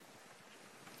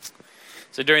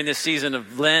So during this season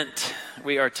of Lent,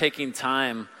 we are taking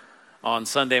time on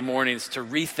Sunday mornings to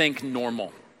rethink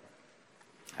normal.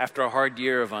 After a hard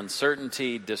year of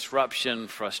uncertainty, disruption,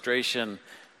 frustration,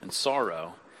 and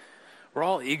sorrow, we're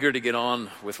all eager to get on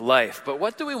with life. But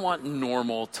what do we want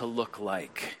normal to look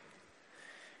like?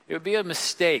 It would be a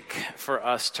mistake for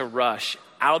us to rush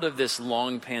out of this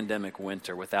long pandemic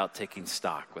winter without taking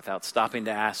stock, without stopping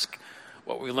to ask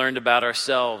what we learned about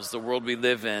ourselves, the world we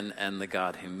live in, and the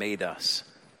God who made us.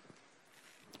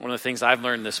 One of the things I've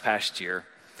learned this past year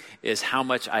is how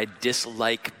much I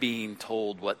dislike being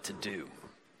told what to do.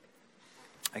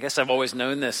 I guess I've always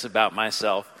known this about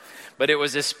myself, but it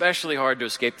was especially hard to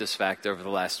escape this fact over the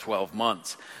last 12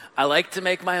 months. I like to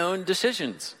make my own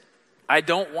decisions. I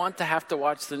don't want to have to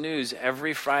watch the news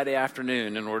every Friday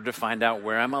afternoon in order to find out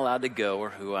where I'm allowed to go or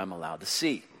who I'm allowed to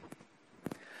see.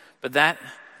 But that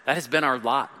has been our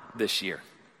lot this year.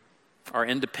 Our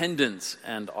independence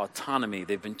and autonomy,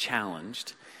 they've been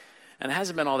challenged, and it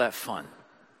hasn't been all that fun.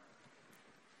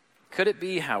 Could it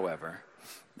be, however,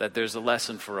 that there's a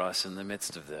lesson for us in the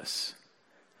midst of this?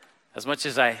 As much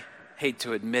as I hate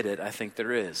to admit it, I think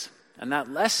there is. And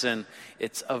that lesson,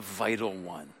 it's a vital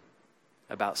one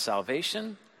about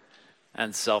salvation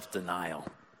and self-denial.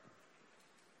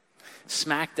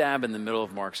 Smack dab in the middle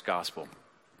of Mark's gospel,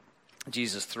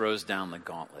 Jesus throws down the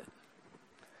gauntlet.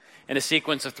 In a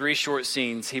sequence of 3 short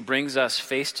scenes, he brings us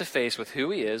face to face with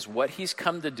who he is, what he's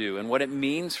come to do, and what it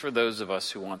means for those of us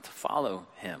who want to follow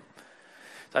him.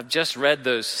 So I've just read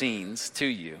those scenes to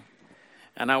you,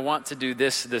 and I want to do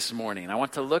this morning. I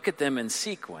want to look at them in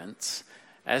sequence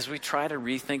as we try to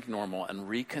rethink normal and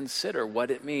reconsider what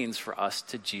it means for us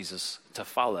to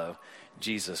follow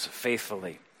Jesus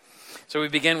faithfully. So we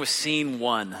begin with scene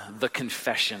 1, the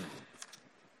confession.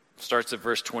 Starts at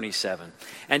verse 27.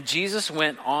 And Jesus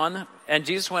went on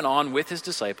with his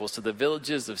disciples to the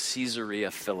villages of Caesarea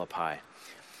Philippi.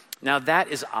 Now that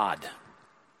is odd.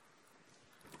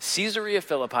 Caesarea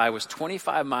Philippi was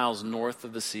 25 miles north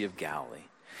of the Sea of Galilee,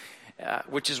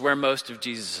 which is where most of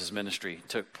Jesus' ministry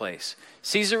took place.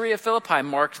 Caesarea Philippi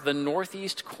marked the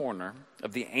northeast corner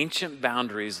of the ancient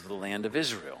boundaries of the land of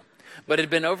Israel, but had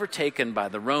been overtaken by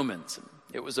the Romans.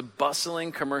 It was a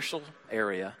bustling commercial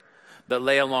area that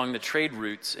lay along the trade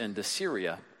routes into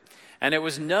Syria, and it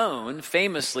was known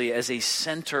famously as a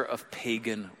center of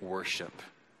pagan worship.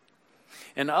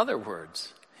 In other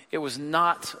words, it was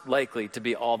not likely to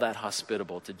be all that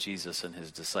hospitable to Jesus and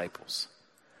his disciples.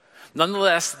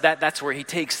 Nonetheless, that's where he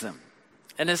takes them.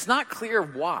 And it's not clear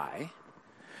why,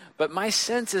 but my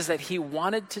sense is that he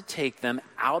wanted to take them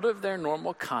out of their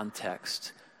normal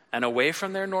context and away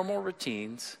from their normal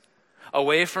routines,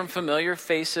 away from familiar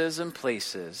faces and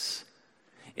places,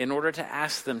 in order to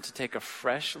ask them to take a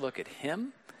fresh look at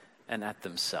him and at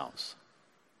themselves.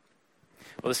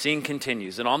 Well, the scene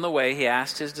continues, and on the way he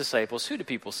asked his disciples, "Who do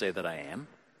people say that I am?"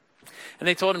 And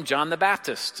they told him, "John the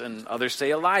Baptist, and others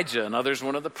say Elijah, and others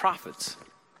one of the prophets."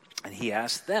 And he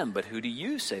asked them, "But who do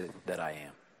you say that I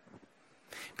am?"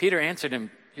 Peter answered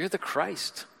him, "You're the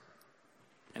Christ."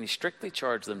 And he strictly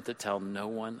charged them to tell no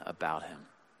one about him.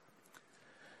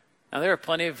 Now, there are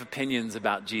plenty of opinions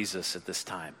about Jesus at this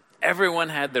time. Everyone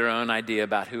had their own idea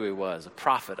about who he was, a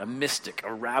prophet, a mystic,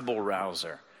 a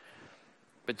rabble-rouser.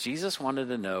 But Jesus wanted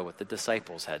to know what the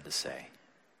disciples had to say.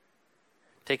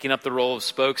 Taking up the role of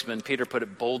spokesman, Peter put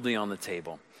it boldly on the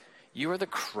table. "You are the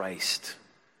Christ."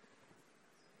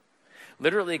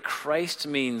 Literally, Christ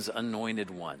means anointed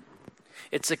one.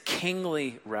 It's a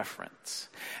kingly reference.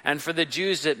 And for the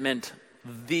Jews, it meant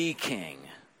the king,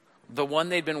 the one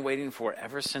they'd been waiting for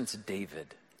ever since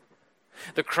David.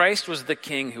 The Christ was the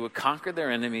king who would conquer their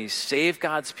enemies, save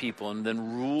God's people, and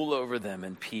then rule over them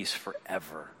in peace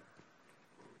forever.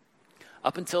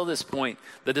 Up until this point,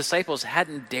 the disciples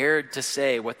hadn't dared to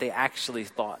say what they actually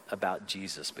thought about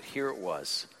Jesus, but here it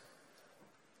was.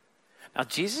 Now,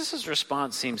 Jesus'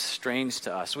 response seems strange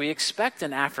to us. We expect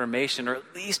an affirmation or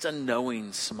at least a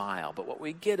knowing smile, but what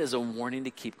we get is a warning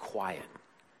to keep quiet.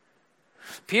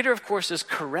 Peter, of course, is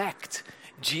correct.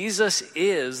 Jesus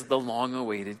is the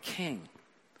long-awaited king.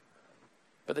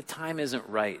 But the time isn't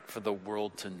right for the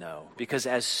world to know, because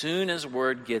as soon as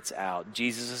word gets out,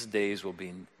 Jesus' days will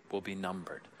be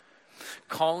numbered.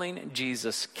 Calling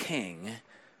Jesus king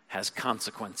has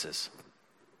consequences.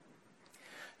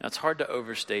 Now, it's hard to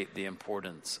overstate the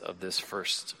importance of this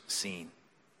first scene.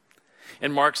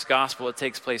 In Mark's gospel, it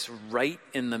takes place right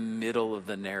in the middle of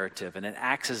the narrative, and it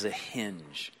acts as a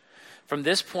hinge. From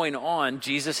this point on,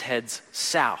 Jesus heads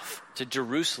south to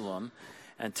Jerusalem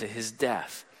and to his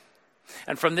death.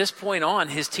 And from this point on,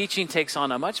 his teaching takes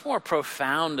on a much more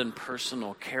profound and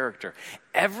personal character.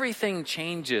 Everything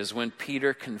changes when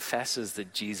Peter confesses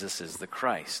that Jesus is the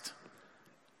Christ.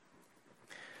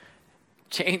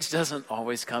 Change doesn't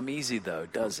always come easy, though,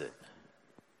 does it?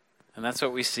 And that's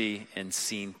what we see in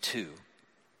scene 2,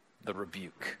 the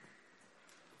rebuke.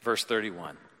 Verse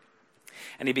 31.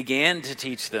 And he began to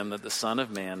teach them that the Son of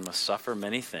Man must suffer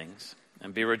many things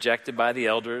and be rejected by the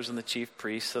elders and the chief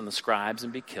priests and the scribes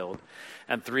and be killed,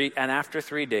 and after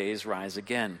 3 days rise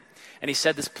again. And he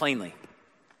said this plainly.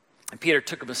 And Peter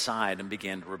took him aside and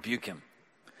began to rebuke him.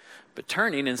 But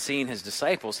turning and seeing his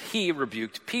disciples, he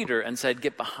rebuked Peter and said,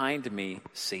 "Get behind me,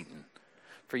 Satan,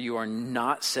 for you are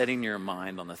not setting your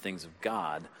mind on the things of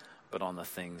God, but on the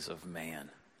things of man."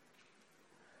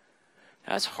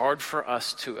 That's hard for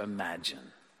us to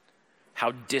imagine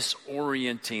how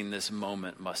disorienting this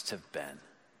moment must have been.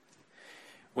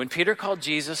 When Peter called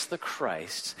Jesus the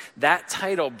Christ, that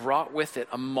title brought with it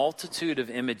a multitude of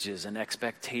images and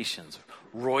expectations: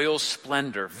 royal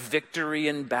splendor, victory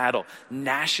in battle,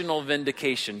 national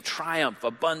vindication, triumph,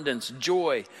 abundance,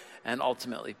 joy, and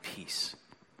ultimately peace.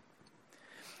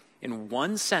 In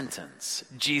one sentence,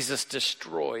 Jesus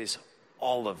destroys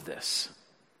all of this.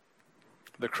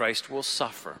 The Christ will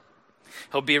suffer.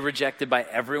 He'll be rejected by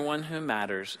everyone who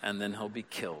matters, and then he'll be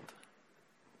killed.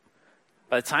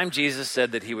 By the time Jesus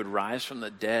said that he would rise from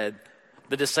the dead,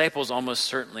 the disciples almost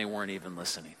certainly weren't even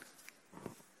listening.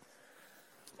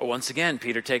 But once again,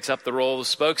 Peter takes up the role of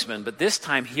spokesman, but this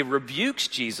time he rebukes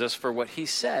Jesus for what he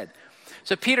said.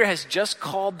 So Peter has just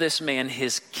called this man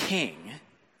his king,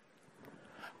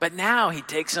 but now he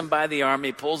takes him by the arm,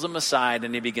 he pulls him aside,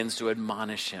 and he begins to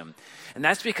admonish him. And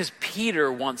that's because Peter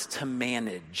wants to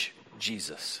manage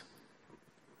Jesus.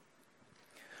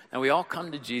 Now, we all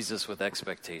come to Jesus with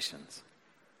expectations.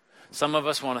 Some of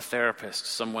us want a therapist,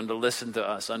 someone to listen to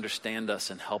us, understand us,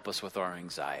 and help us with our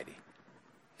anxiety.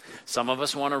 Some of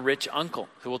us want a rich uncle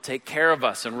who will take care of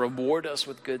us and reward us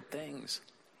with good things.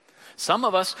 Some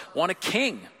of us want a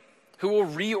king who will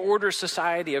reorder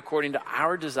society according to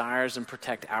our desires and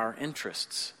protect our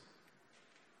interests.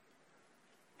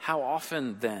 How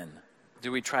often, then,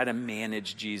 do we try to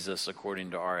manage Jesus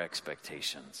according to our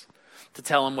expectations, to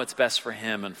tell him what's best for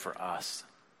him and for us?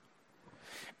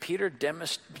 Peter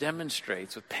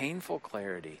demonstrates with painful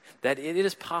clarity that it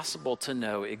is possible to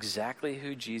know exactly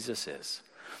who Jesus is,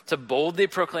 to boldly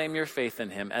proclaim your faith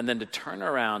in him, and then to turn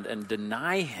around and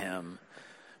deny him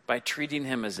by treating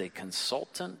him as a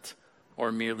consultant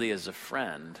or merely as a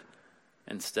friend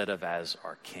instead of as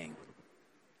our king.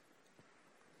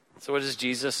 So what is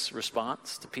Jesus'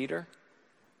 response to Peter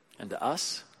and to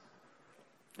us?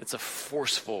 It's a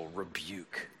forceful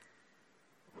rebuke.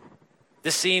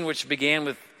 This scene, which began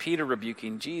with Peter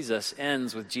rebuking Jesus,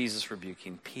 ends with Jesus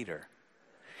rebuking Peter.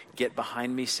 "Get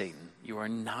behind me, Satan. You are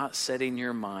not setting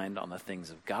your mind on the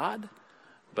things of God,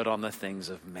 but on the things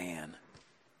of man."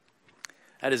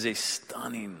 That is a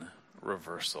stunning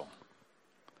reversal.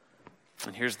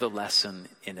 And here's the lesson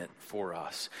in it for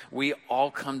us. We all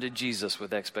come to Jesus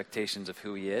with expectations of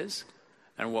who he is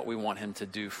and what we want him to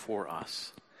do for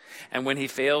us. And when he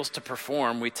fails to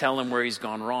perform, we tell him where he's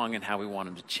gone wrong and how we want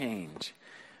him to change.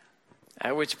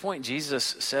 At which point Jesus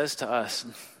says to us,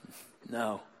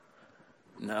 no,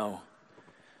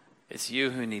 it's you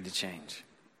who need to change.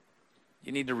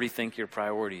 You need to rethink your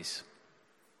priorities.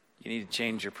 You need to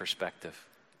change your perspective.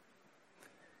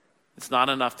 It's not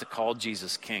enough to call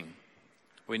Jesus king.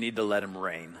 We need to let him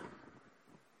reign.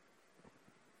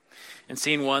 In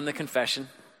scene 1, the confession,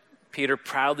 Peter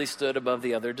proudly stood above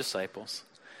the other disciples.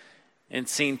 In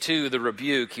scene 2, the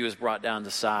rebuke, he was brought down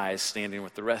to size, standing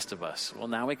with the rest of us. Well,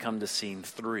 now we come to scene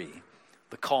 3,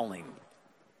 the calling,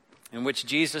 in which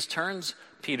Jesus turns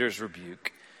Peter's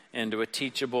rebuke into a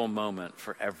teachable moment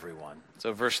for everyone.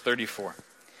 So verse 34.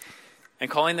 And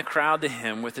calling the crowd to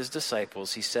him with his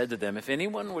disciples, he said to them, "If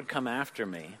anyone would come after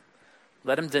me,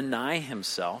 let him deny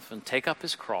himself and take up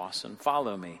his cross and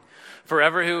follow me. For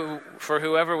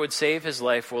whoever would save his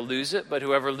life will lose it, but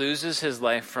whoever loses his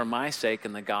life for my sake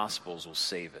and the gospel's will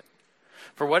save it.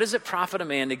 For what does it profit a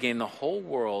man to gain the whole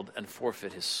world and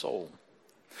forfeit his soul?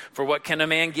 For what can a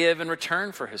man give in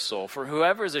return for his soul? For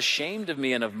whoever is ashamed of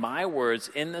me and of my words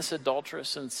in this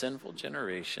adulterous and sinful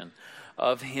generation,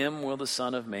 of him will the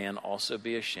Son of Man also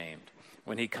be ashamed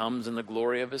when he comes in the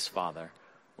glory of his Father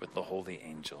with the holy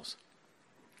angels."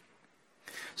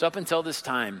 So up until this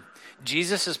time,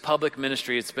 Jesus' public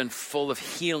ministry, it's been full of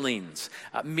healings,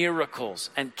 miracles,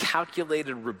 and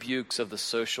calculated rebukes of the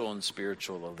social and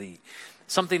spiritual elite,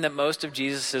 something that most of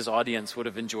Jesus' audience would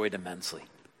have enjoyed immensely.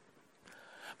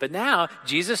 But now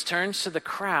Jesus turns to the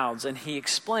crowds and he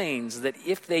explains that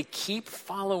if they keep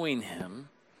following him,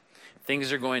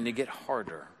 things are going to get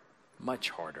harder,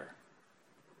 much harder.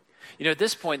 You know, at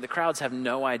this point, the crowds have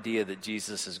no idea that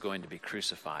Jesus is going to be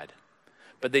crucified,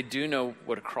 but they do know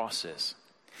what a cross is.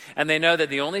 And they know that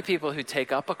the only people who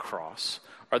take up a cross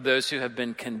are those who have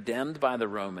been condemned by the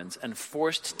Romans and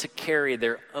forced to carry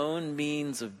their own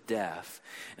means of death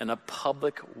in a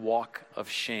public walk of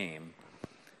shame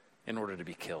in order to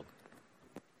be killed.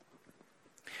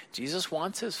 Jesus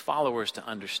wants his followers to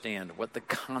understand what the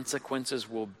consequences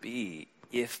will be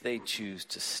if they choose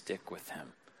to stick with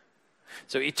him.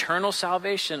 So eternal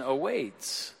salvation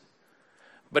awaits,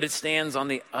 but it stands on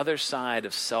the other side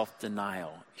of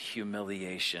self-denial,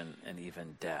 humiliation, and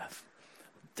even death.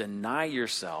 Deny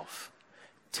yourself,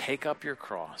 take up your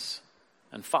cross,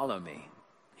 and follow me,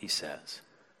 he says.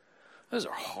 Those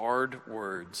are hard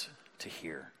words to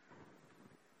hear.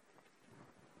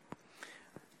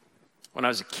 When I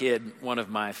was a kid, one of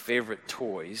my favorite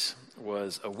toys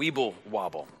was a Weeble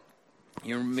Wobble.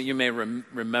 You may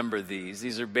remember these.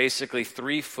 These are basically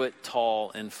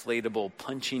 3-foot-tall inflatable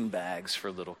punching bags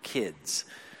for little kids.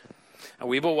 Now,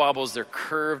 Weeble Wobbles, they're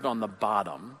curved on the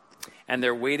bottom, and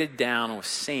they're weighted down with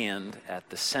sand at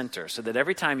the center, so that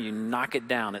every time you knock it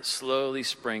down, it slowly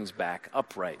springs back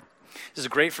upright. This is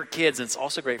great for kids, and it's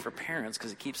also great for parents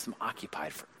because it keeps them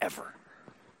occupied forever.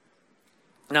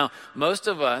 Now, most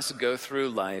of us go through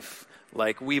life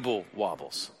like Weeble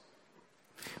Wobbles.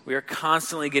 We are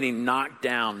constantly getting knocked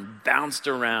down, bounced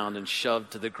around, and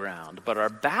shoved to the ground. But our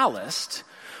ballast,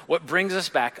 what brings us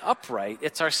back upright,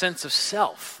 it's our sense of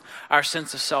self, our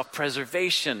sense of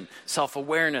self-preservation,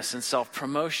 self-awareness, and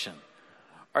self-promotion.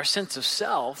 Our sense of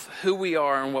self, who we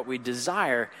are and what we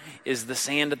desire, is the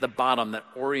sand at the bottom that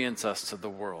orients us to the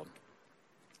world.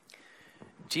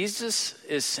 Jesus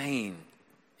is saying,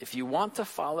 if you want to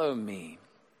follow me,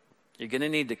 you're going to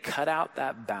need to cut out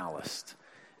that ballast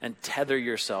and tether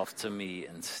yourself to me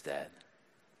instead.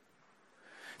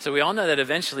 So we all know that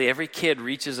eventually every kid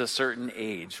reaches a certain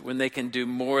age when they can do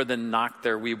more than knock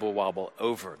their Weeble Wobble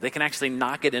over. They can actually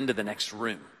knock it into the next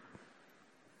room.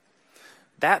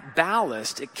 That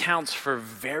ballast, it counts for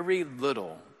very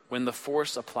little when the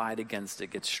force applied against it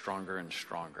gets stronger and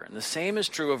stronger. And the same is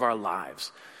true of our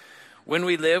lives. When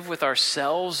we live with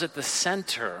ourselves at the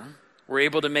center, we're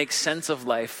able to make sense of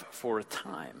life for a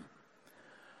time.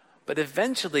 But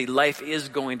eventually, life is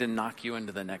going to knock you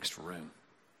into the next room.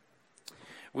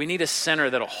 We need a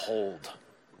center that'll hold.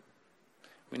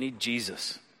 We need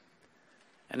Jesus.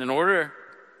 And in order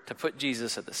to put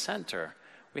Jesus at the center,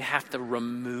 we have to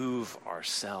remove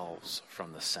ourselves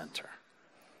from the center.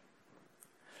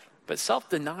 But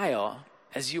self-denial,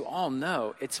 as you all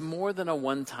know, it's more than a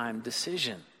one-time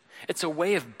decision. It's a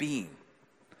way of being.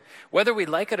 Whether we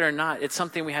like it or not, it's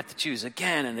something we have to choose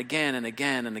again and again and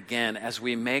again and again as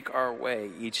we make our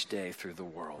way each day through the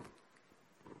world.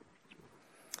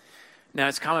 Now,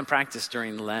 it's common practice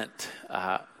during Lent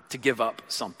to give up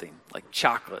something like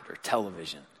chocolate or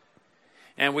television.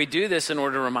 And we do this in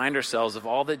order to remind ourselves of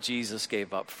all that Jesus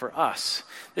gave up for us.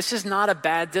 This is not a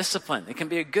bad discipline. It can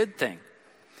be a good thing.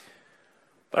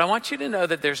 But I want you to know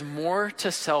that there's more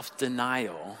to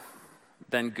self-denial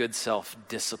than good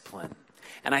self-discipline.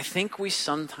 And I think we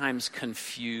sometimes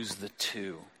confuse the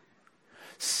two.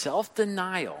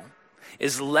 Self-denial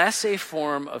is less a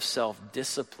form of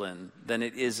self-discipline than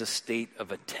it is a state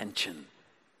of attention.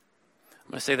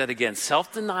 I'm going to say that again.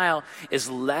 Self-denial is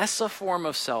less a form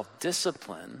of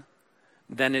self-discipline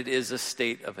than it is a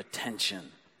state of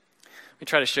attention. Let me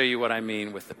try to show you what I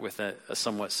mean with a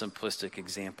somewhat simplistic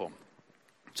example.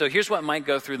 So here's what might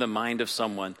go through the mind of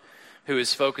someone who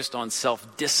is focused on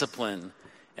self-discipline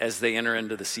as they enter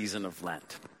into the season of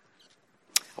Lent.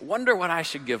 I wonder what I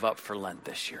should give up for Lent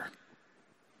this year.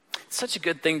 It's such a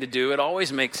good thing to do. It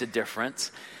always makes a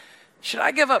difference. Should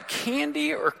I give up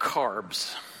candy or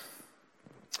carbs?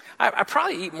 I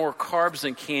probably eat more carbs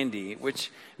than candy,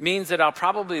 which means that I'll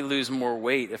probably lose more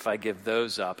weight if I give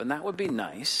those up. And that would be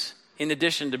nice, in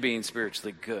addition to being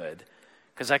spiritually good,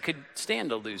 because I could stand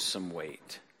to lose some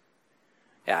weight.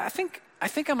 Yeah, I think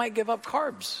I might give up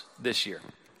carbs this year.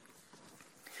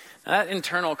 Now, that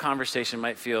internal conversation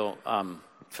might feel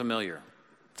familiar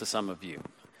to some of you.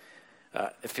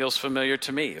 It feels familiar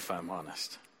to me, if I'm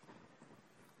honest.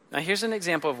 Now, here's an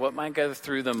example of what might go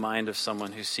through the mind of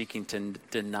someone who's seeking to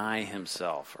deny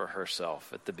himself or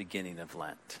herself at the beginning of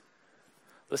Lent.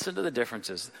 Listen to the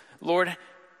differences. Lord,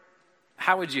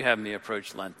 how would you have me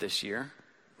approach Lent this year?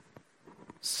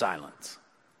 Silence.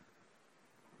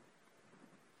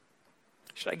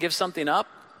 Should I give something up?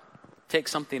 Take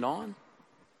something on?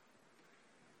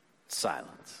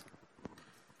 Silence.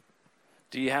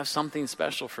 Do you have something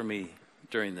special for me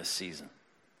during this season?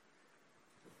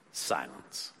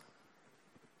 Silence.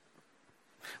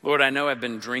 Lord, I know I've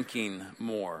been drinking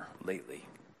more lately.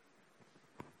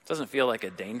 It doesn't feel like a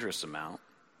dangerous amount,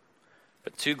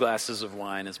 but 2 glasses of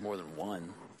wine is more than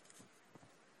 1.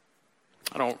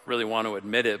 I don't really want to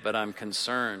admit it, but I'm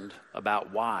concerned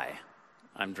about why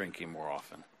I'm drinking more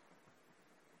often.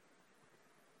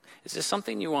 Is this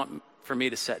something you want for me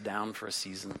to set down for a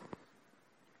season?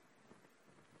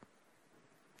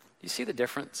 You see the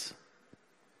difference?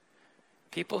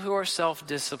 People who are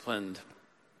self-disciplined,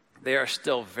 they are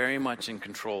still very much in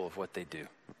control of what they do.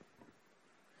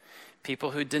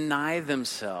 People who deny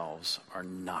themselves are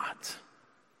not.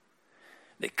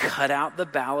 They cut out the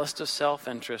ballast of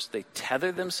self-interest, they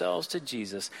tether themselves to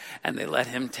Jesus, and they let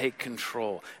him take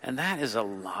control. And that is a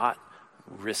lot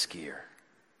riskier.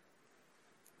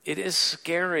 It is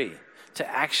scary to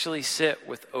actually sit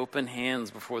with open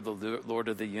hands before the Lord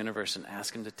of the universe and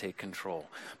ask him to take control.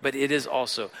 But it is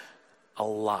also a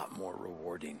lot more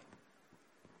rewarding.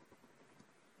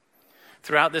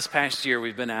 Throughout this past year,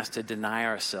 we've been asked to deny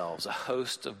ourselves a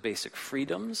host of basic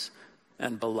freedoms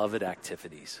and beloved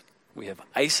activities. We have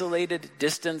isolated,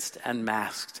 distanced, and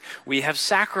masked. We have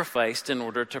sacrificed in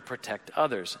order to protect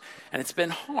others. And it's been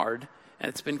hard and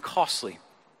it's been costly.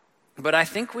 But I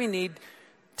think we need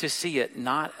to see it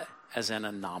not as an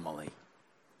anomaly.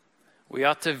 We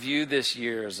ought to view this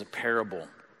year as a parable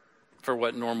for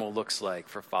what normal looks like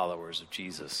for followers of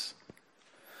Jesus.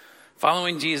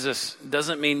 Following Jesus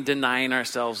doesn't mean denying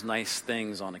ourselves nice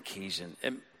things on occasion.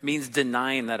 It means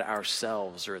denying that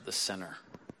ourselves are at the center.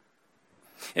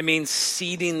 It means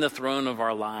ceding the throne of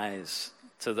our lives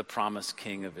to the promised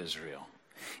King of Israel.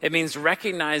 It means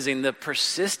recognizing the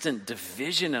persistent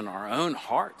division in our own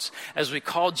hearts as we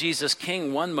call Jesus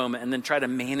King one moment and then try to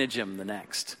manage him the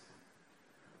next.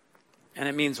 And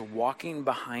it means walking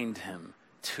behind him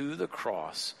to the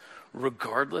cross,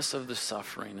 regardless of the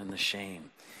suffering and the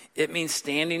shame. It means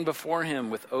standing before him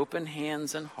with open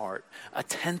hands and heart,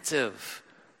 attentive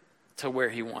to where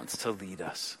he wants to lead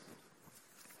us.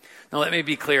 Now, let me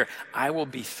be clear. I will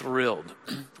be thrilled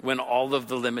when all of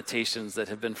the limitations that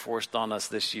have been forced on us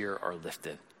this year are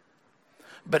lifted.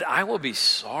 But I will be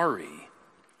sorry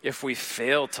if we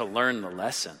fail to learn the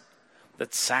lesson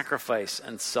that sacrifice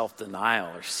and self-denial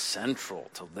are central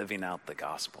to living out the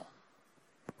gospel.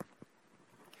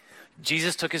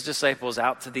 Jesus took his disciples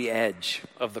out to the edge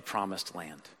of the promised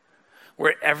land,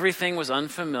 where everything was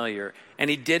unfamiliar, and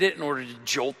he did it in order to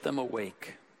jolt them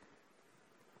awake.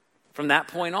 From that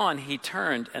point on, he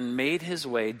turned and made his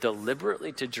way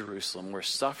deliberately to Jerusalem, where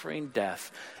suffering,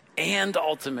 death, and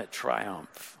ultimate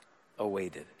triumph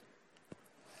awaited.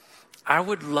 I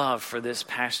would love for this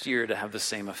past year to have the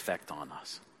same effect on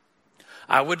us.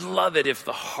 I would love it if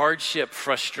the hardship,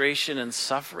 frustration, and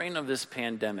suffering of this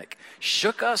pandemic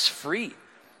shook us free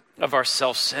of our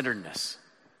self-centeredness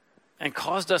and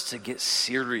caused us to get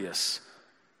serious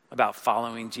about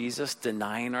following Jesus,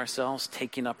 denying ourselves,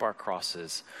 taking up our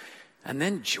crosses, and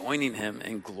then joining him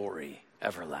in glory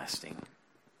everlasting.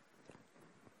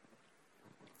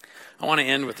 I want to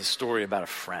end with a story about a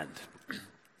friend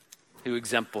who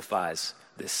exemplifies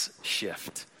this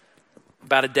shift.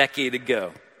 About a decade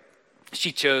ago,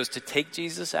 she chose to take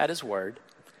Jesus at his word,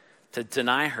 to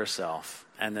deny herself,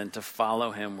 and then to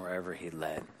follow him wherever he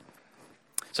led.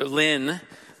 So Lynn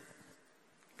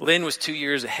was 2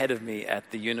 years ahead of me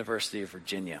at the University of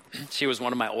Virginia. She was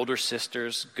one of my older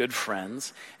sisters, good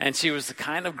friends, and she was the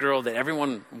kind of girl that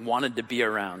everyone wanted to be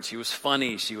around. She was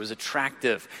funny, she was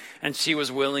attractive, and she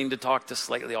was willing to talk to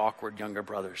slightly awkward younger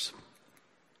brothers.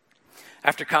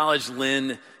 After college,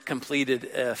 Lynn completed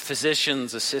a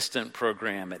physician's assistant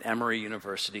program at Emory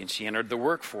University, and she entered the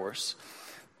workforce,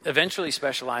 eventually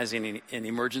specializing in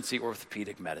emergency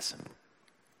orthopedic medicine.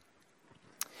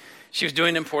 She was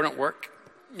doing important work,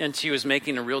 and she was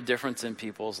making a real difference in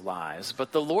people's lives.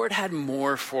 But the Lord had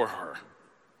more for her,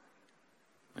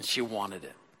 and she wanted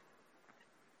it.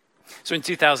 So in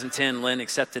 2010, Lynn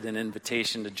accepted an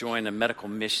invitation to join a medical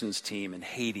missions team in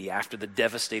Haiti after the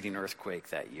devastating earthquake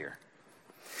that year.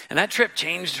 And that trip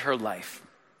changed her life.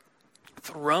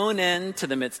 Thrown into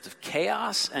the midst of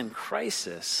chaos and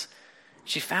crisis,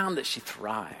 she found that she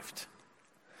thrived.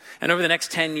 And over the next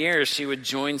 10 years, she would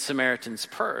join Samaritan's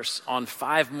Purse on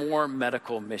 5 more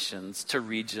medical missions to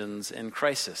regions in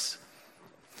crisis.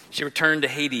 She returned to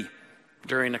Haiti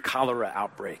during a cholera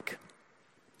outbreak.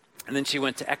 And then she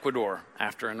went to Ecuador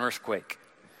after an earthquake.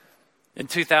 In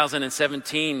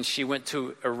 2017, she went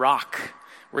to Iraq,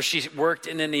 where she worked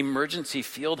in an emergency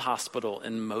field hospital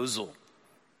in Mosul.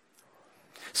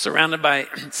 surrounded by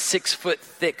 6-foot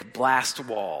thick blast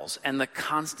walls and the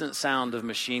constant sound of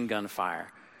machine gun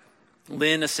fire.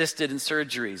 Lynn assisted in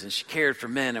surgeries, and she cared for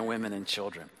men and women and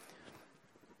children.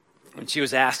 When she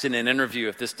was asked in an interview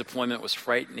if this deployment was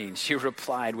frightening, she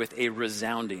replied with a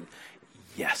resounding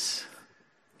yes.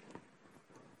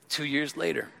 2 years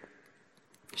later,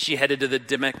 she headed to the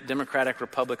Democratic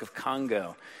Republic of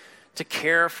Congo to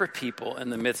care for people in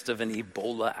the midst of an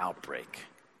Ebola outbreak.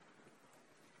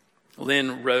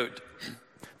 Lynn wrote,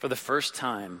 "For the first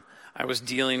time, I was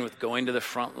dealing with going to the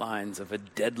front lines of a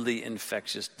deadly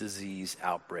infectious disease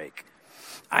outbreak.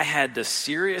 I had to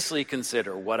seriously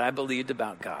consider what I believed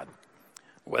about God,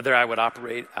 whether I would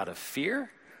operate out of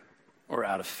fear or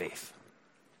out of faith."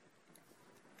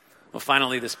 Well,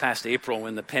 finally, this past April,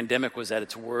 when the pandemic was at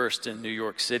its worst in New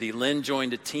York City, Lynn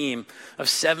joined a team of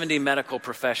 70 medical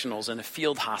professionals in a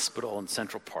field hospital in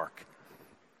Central Park.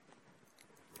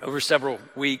 Over several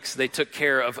weeks, they took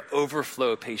care of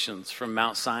overflow patients from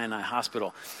Mount Sinai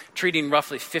Hospital, treating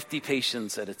roughly 50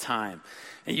 patients at a time.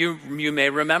 And you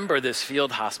may remember this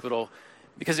field hospital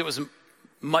because it was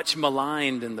much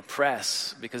maligned in the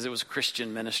press because it was a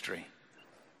Christian ministry.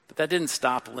 But that didn't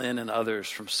stop Lynn and others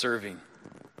from serving.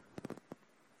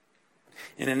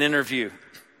 In an interview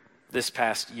this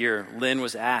past year, Lynn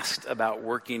was asked about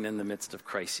working in the midst of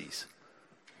crises.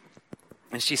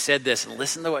 And she said this, and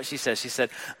listen to what she says. She said,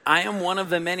 "I am one of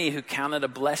the many who count it a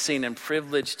blessing and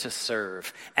privilege to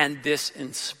serve, and this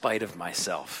in spite of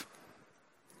myself.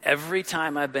 Every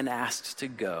time I've been asked to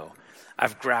go,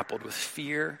 I've grappled with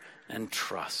fear and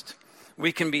trust.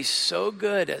 We can be so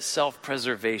good at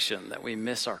self-preservation that we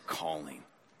miss our calling.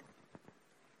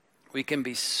 We can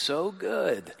be so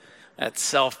good at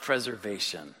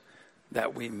self-preservation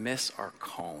that we miss our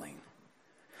calling."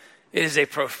 It is a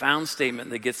profound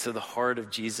statement that gets to the heart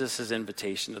of Jesus'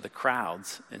 invitation to the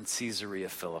crowds in Caesarea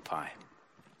Philippi.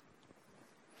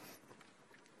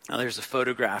 Now, there's a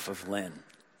photograph of Lynn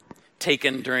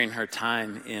taken during her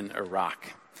time in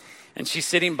Iraq. And she's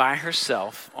sitting by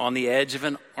herself on the edge of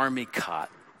an army cot,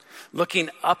 looking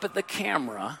up at the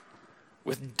camera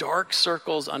with dark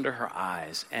circles under her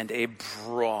eyes and a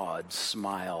broad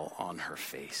smile on her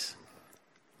face.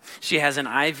 She has an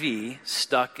IV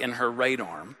stuck in her right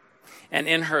arm, and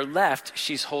in her left,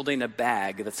 she's holding a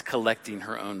bag that's collecting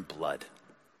her own blood.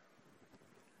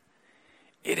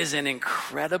 It is an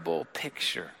incredible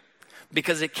picture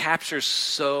because it captures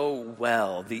so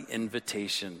well the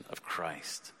invitation of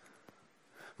Christ.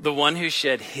 The one who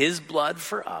shed his blood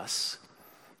for us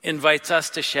invites us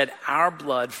to shed our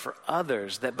blood for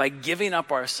others, that by giving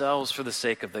up ourselves for the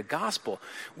sake of the gospel,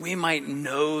 we might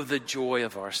know the joy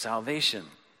of our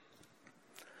salvation.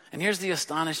 And here's the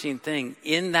astonishing thing.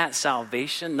 In that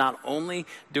salvation, not only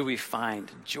do we find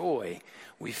joy,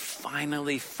 we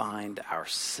finally find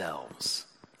ourselves.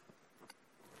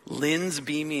 Lynn's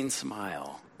beaming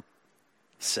smile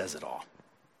says it all.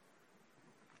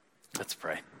 Let's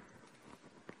pray.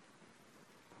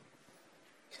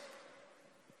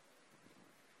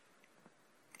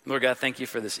 Lord God, thank you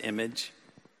for this image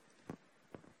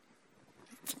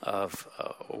of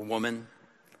a woman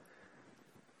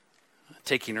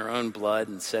taking her own blood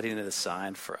and setting it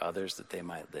aside for others that they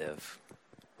might live.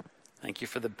 Thank you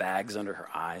for the bags under her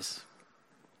eyes,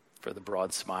 for the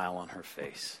broad smile on her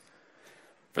face,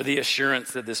 for the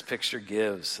assurance that this picture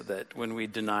gives that when we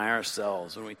deny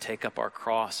ourselves, when we take up our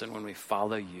cross, and when we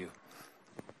follow you,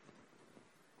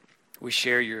 we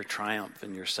share your triumph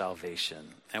and your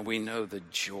salvation, and we know the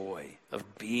joy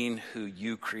of being who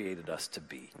you created us to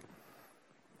be.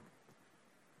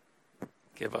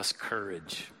 Give us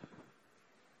courage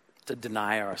to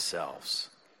deny ourselves,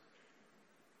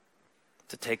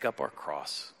 to take up our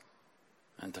cross,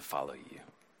 and to follow you.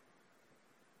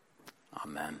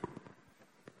 Amen.